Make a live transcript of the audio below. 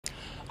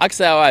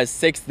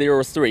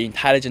XLS603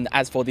 Intelligent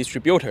Asphalt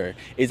Distributor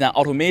is an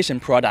automation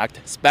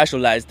product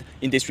specialized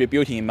in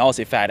distributing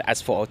emulsified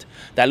asphalt,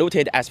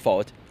 diluted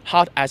asphalt,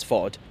 hot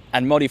asphalt,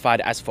 and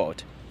modified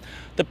asphalt.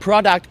 The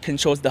product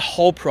controls the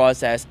whole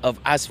process of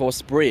asphalt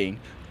spraying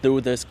through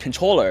this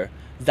controller,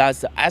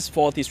 thus the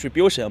asphalt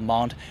distribution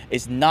amount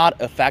is not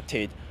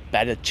affected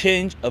by the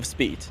change of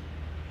speed,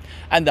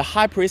 and the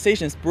high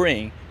precision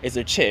spraying is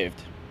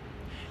achieved.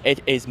 It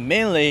is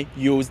mainly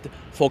used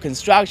for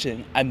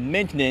construction and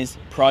maintenance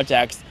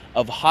projects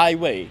of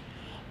highway,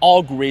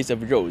 all grades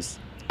of roads,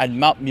 and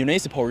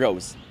municipal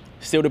roads,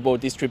 suitable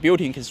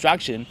distributing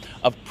construction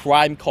of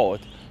prime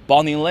coat,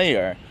 bonding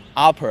layer,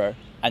 upper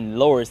and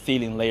lower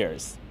sealing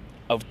layers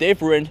of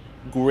different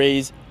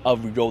grades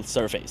of road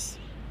surface.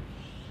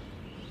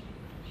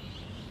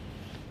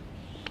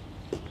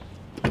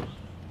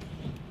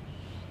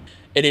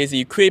 It is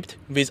equipped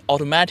with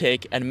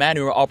automatic and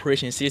manual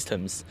operation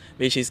systems,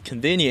 which is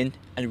convenient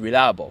and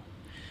reliable.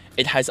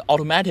 It has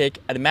automatic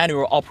and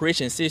manual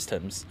operation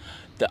systems.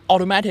 The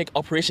automatic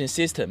operation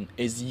system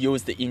is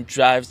used in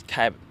drive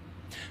cab.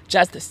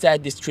 Just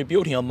set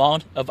distributing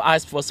amount of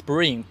asphalt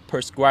spraying per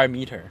square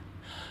meter.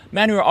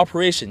 Manual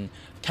operation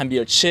can be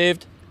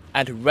achieved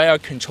at rear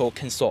control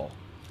console.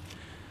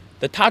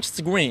 The touch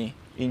screen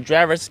in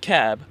driver's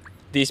cab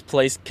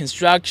displays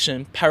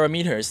construction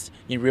parameters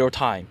in real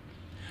time.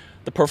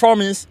 The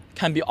performance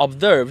can be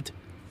observed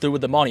through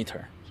the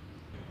monitor.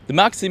 The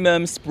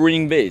maximum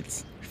spraying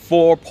width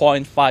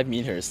 4.5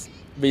 meters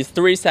with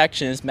 3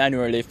 sections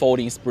manually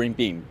folding spraying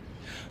beam.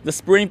 The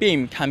spraying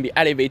beam can be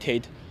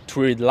elevated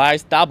to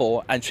realize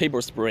double and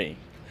triple spraying.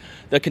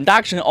 The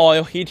conduction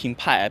oil heating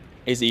pipe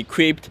is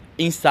equipped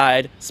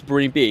inside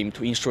spraying beam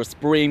to ensure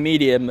spraying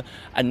medium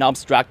and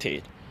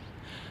unobstructed.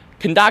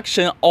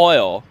 Conduction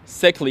oil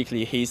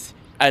cyclically heats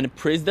and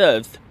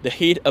preserves the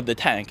heat of the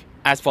tank,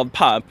 asphalt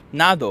pump,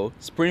 nozzle,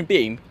 spraying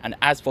beam, and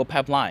asphalt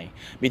pipeline,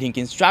 meeting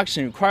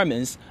construction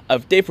requirements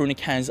of different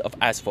kinds of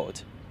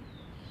asphalt.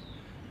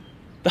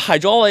 The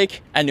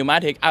hydraulic and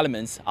pneumatic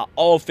elements are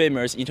all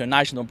famous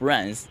international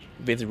brands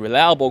with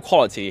reliable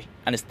quality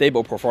and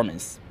stable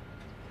performance.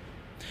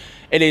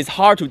 It is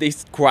hard to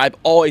describe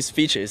all its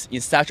features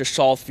in such a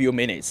short few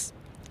minutes.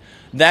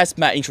 That's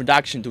my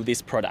introduction to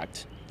this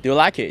product. Do you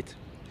like it?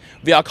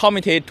 We are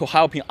committed to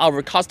helping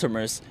our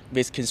customers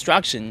with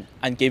construction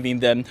and giving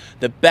them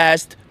the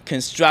best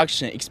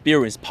construction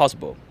experience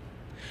possible.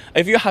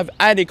 If you have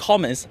any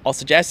comments or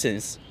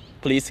suggestions,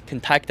 please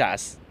contact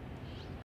us.